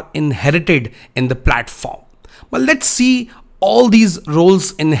roles are inherited in the platform. Well, let's see all these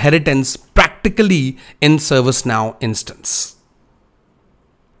roles inheritance practically in ServiceNow instance.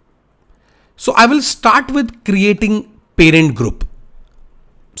 So I will start with creating parent group.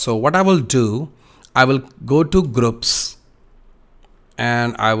 So what I will do, I will go to groups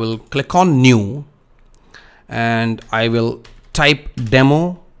and I will click on new and I will type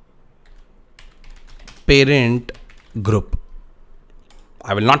demo parent group.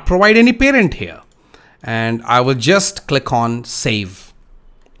 I will not provide any parent here and I will just click on save.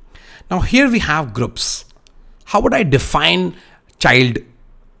 Now here we have groups. How would I define child?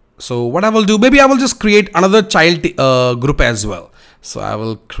 So what I will do, maybe I will just create another child group as well. So I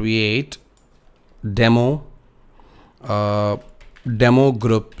will create demo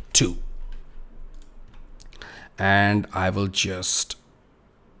group 2 and I will just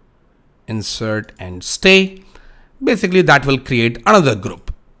insert and stay. Basically that will create another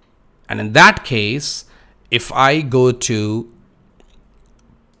group. And in that case, if I go to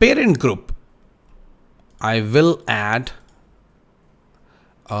parent group, I will add,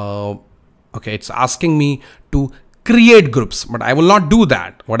 okay, it's asking me to create groups, but I will not do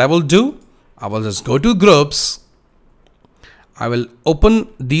that. What I will do, I will just go to groups. I will open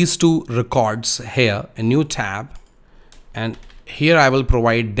these two records here, a new tab, and here I will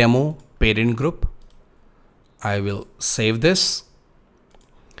provide demo parent group. I will save this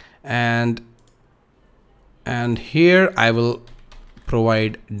and here I will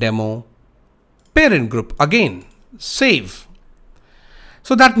provide demo parent group again, save.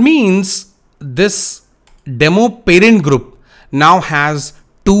 So that means this demo parent group now has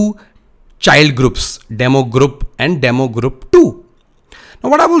two child groups, demo group and demo group 2. Now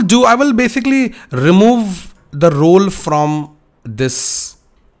what I will do, I will basically remove the role from this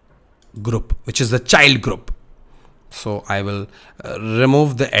group, which is the child group. So I will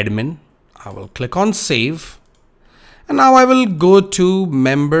remove the admin. I will click on save. And now I will go to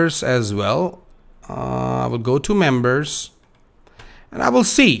members as well. I will go to members and I will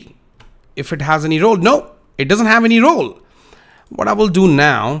see if it has any role. No, it doesn't have any role. What I will do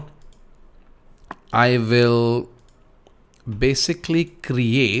now, I will basically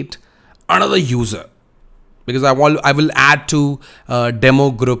create another user because I will add to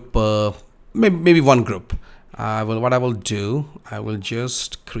demo group, maybe one group. What I will do, I will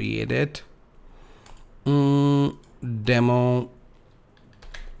just create it demo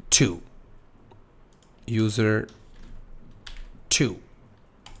 2 user 2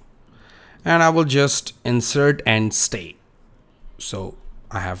 and I will just insert and stay. So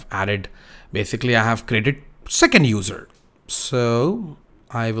I have added, basically I have created second user. So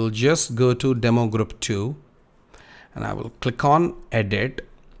I will just go to demo group 2 and I will click on edit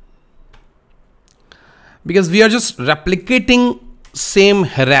because we are just replicating same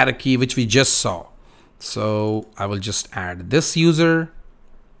hierarchy which we just saw. So I will just add this user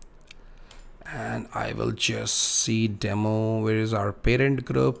and I will just see demo. Where is our parent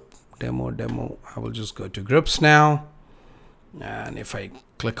group? Demo. I will just go to groups now. And if I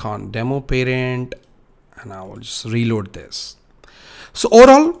click on demo parent and I will just reload this. So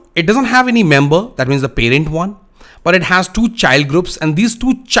overall, it doesn't have any member, that means the parent one, but it has two child groups, and these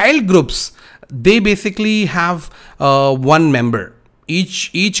two child groups, they basically have one member.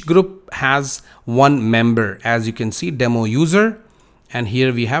 Each group has one member, as you can see, demo user, and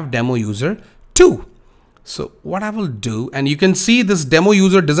here we have demo user 2. So what I will do, and you can see this demo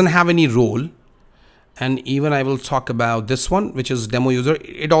user doesn't have any role, and even I will talk about this one, which is demo user,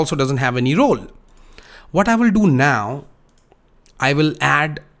 it also doesn't have any role. What I will do now, I will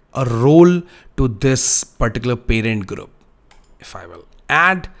add a role to this particular parent group. If I will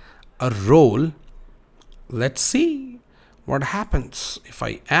add a role, let's see what happens if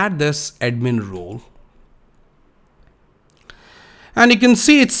I add this admin role. And you can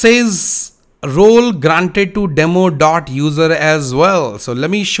see it says role granted to demo.user as well. So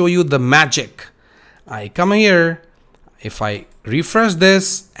let me show you the magic. I come here, if I refresh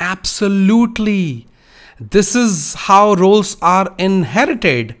this, absolutely, this is how roles are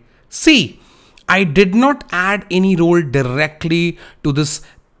inherited. See, I did not add any role directly to this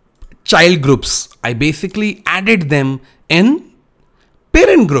child groups. I basically added them in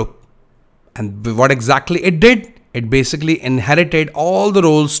parent group. And what exactly it did? It basically inherited all the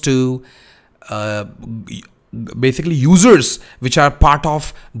roles to basically users which are part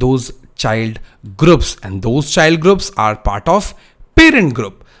of those child groups, and those child groups are part of parent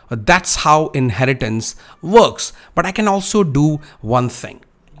group. That's how inheritance works. But I can also do one thing.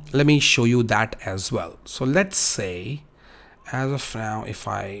 Let me show you that as well. So let's say, as of now, if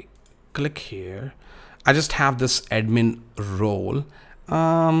I click here, I just have this admin role.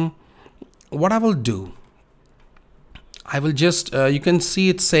 What I will do, I will just, you can see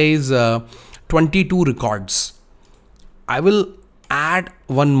it says 22 records. I will add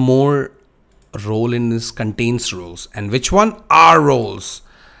one more role in this contains roles, and which one are roles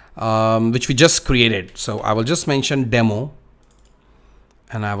which we just created. So I will just mention demo,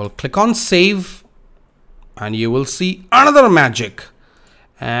 and I will click on save, and you will see another magic.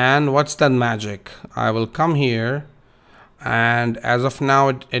 And what's that magic? I will come here, and as of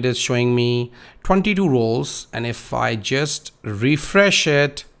now it is showing me 22 roles, and if I just refresh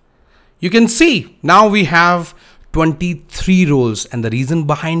it, you can see now we have 23 roles. And the reason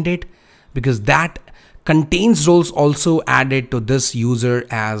behind it, because that contains roles also added to this user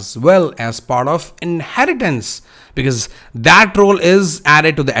as well as part of inheritance, because that role is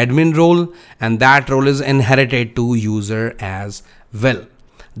added to the admin role and that role is inherited to user as well.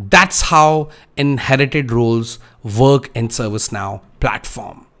 That's how inherited roles work in ServiceNow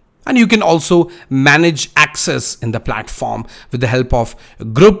platform. And you can also manage access in the platform with the help of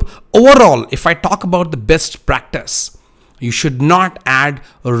group. Overall, if I talk about the best practice, you should not add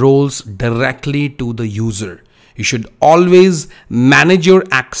roles directly to the user. You should always manage your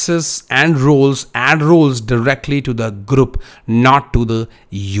access and roles, add roles directly to the group, not to the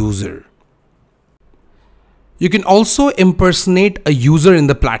user. You can also impersonate a user in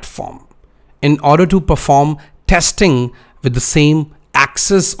the platform in order to perform testing with the same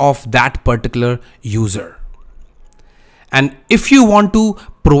access of that particular user. And if you want to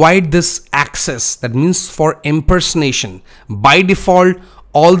provide this access, that means for impersonation, by default,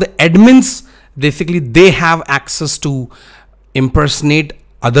 all the admins, basically they have access to impersonate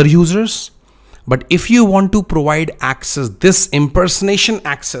other users. But if you want to provide access, this impersonation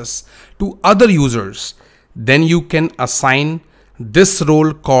access to other users, then you can assign this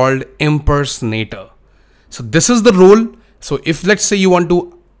role called impersonator. So this is the role. So if let's say you want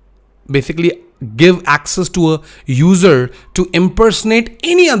to basically give access to a user to impersonate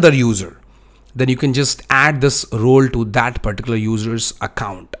any other user, then you can just add this role to that particular user's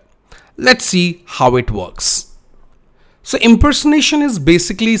account. Let's see how it works. So impersonation is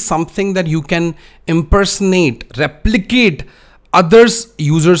basically something that you can impersonate, replicate others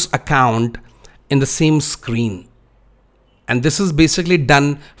users account in the same screen. And this is basically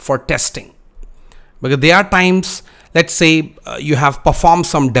done for testing, because there are times, let's say you have performed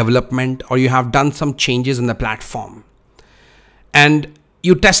some development or you have done some changes in the platform and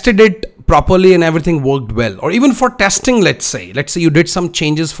you tested it properly and everything worked well. Or even for testing, let's say you did some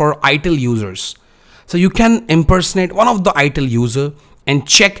changes for ITIL users. So you can impersonate one of the ITIL user and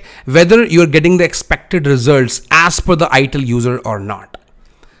check whether you're getting the expected results as per the ITIL user or not.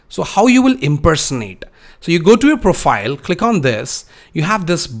 So how you will impersonate? So you go to your profile, click on this, you have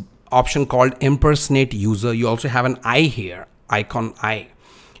this option called Impersonate User. You also have an eye here, icon eye.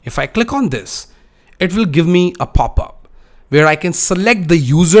 If I click on this, it will give me a pop-up where I can select the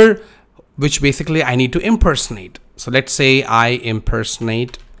user which basically I need to impersonate. So let's say I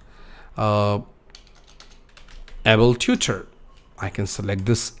impersonate able tutor. I can select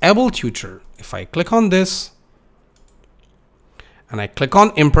this able tutor. If I click on this, and I click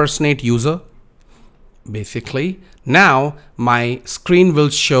on impersonate user. Basically, now my screen will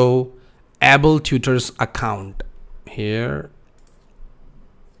show able tutors account here.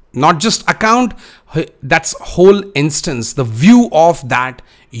 Not just account, that's whole instance, the view of that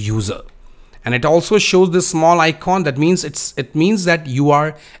user. And it also shows this small icon. That means it means that you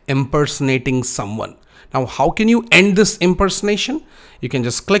are impersonating someone. Now, how can you end this impersonation? You can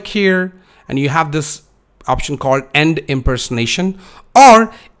just click here and you have this option called end impersonation.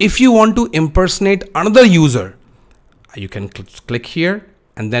 Or if you want to impersonate another user, you can click here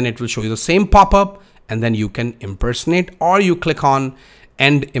and then it will show you the same pop-up, and then you can impersonate, or you click on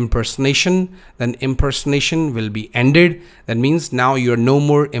end impersonation, then impersonation will be ended. That means now you're no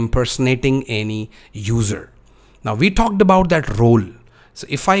more impersonating any user. Now we talked about that role. So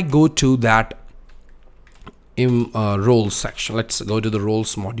if I go to that roles section, let's go to the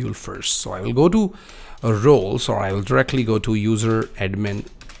roles module first. So I will go to roles, or I will directly go to user admin.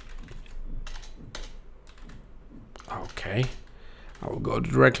 Okay, I will go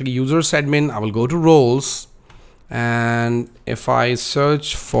directly users admin. I will go to roles, and if I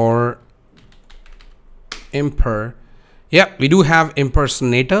search for yeah, we do have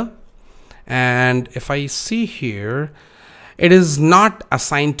impersonator. And if I see here, it is not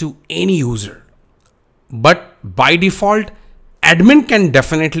assigned to any user, but by default admin can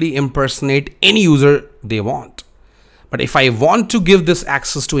definitely impersonate any user they want. But if I want to give this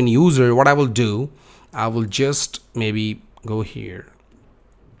access to any user, what I will do, I will just maybe go here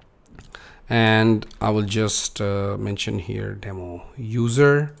and I will just mention here demo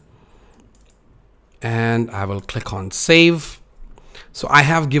user, and I will click on save. So I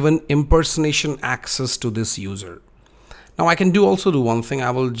have given impersonation access to this user. Now I can also do one thing.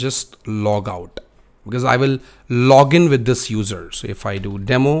 I will just log out, because I will log in with this user. So if I do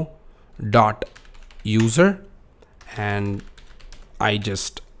demo.user and I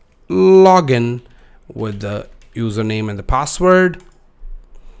just log in with the username and the password,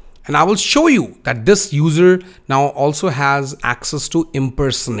 and I will show you that this user now also has access to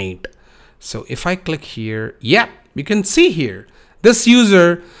impersonate. So if I click here, yeah, you can see here this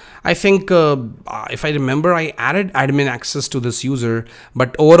user, I think if I remember, I added admin access to this user,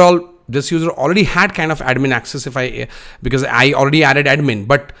 but overall this user already had kind of admin access because I already added admin.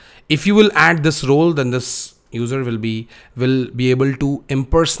 But if you will add this role, then this user will be able to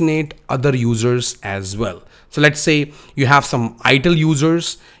impersonate other users as well. So let's say you have some idle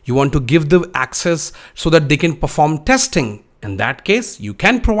users, you want to give them access so that they can perform testing. In that case, you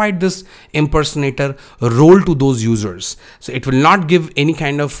can provide this impersonator role to those users. So it will not give any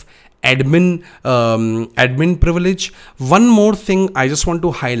kind of admin privilege. One more thing I just want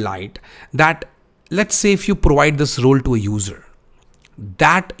to highlight, that let's say if you provide this role to a user,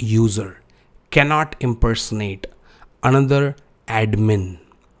 that user cannot impersonate another admin.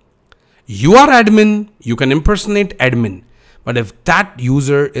 You are admin, you can impersonate admin, but if that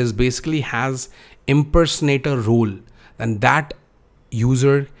user is basically has impersonator role, then that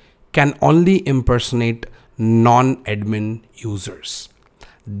user can only impersonate non-admin users.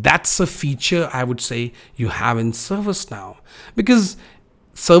 That's a feature I would say you have in ServiceNow, because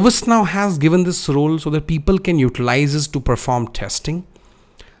ServiceNow has given this role so that people can utilize this to perform testing.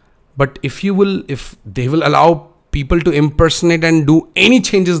 But if they will allow people to impersonate and do any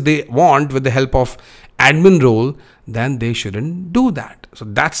changes they want with the help of admin role, then they shouldn't do that. So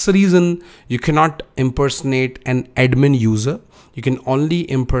that's the reason you cannot impersonate an admin user. You can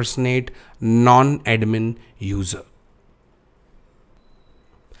only impersonate non-admin user.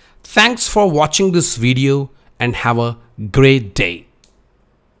 Thanks for watching this video and have a great day.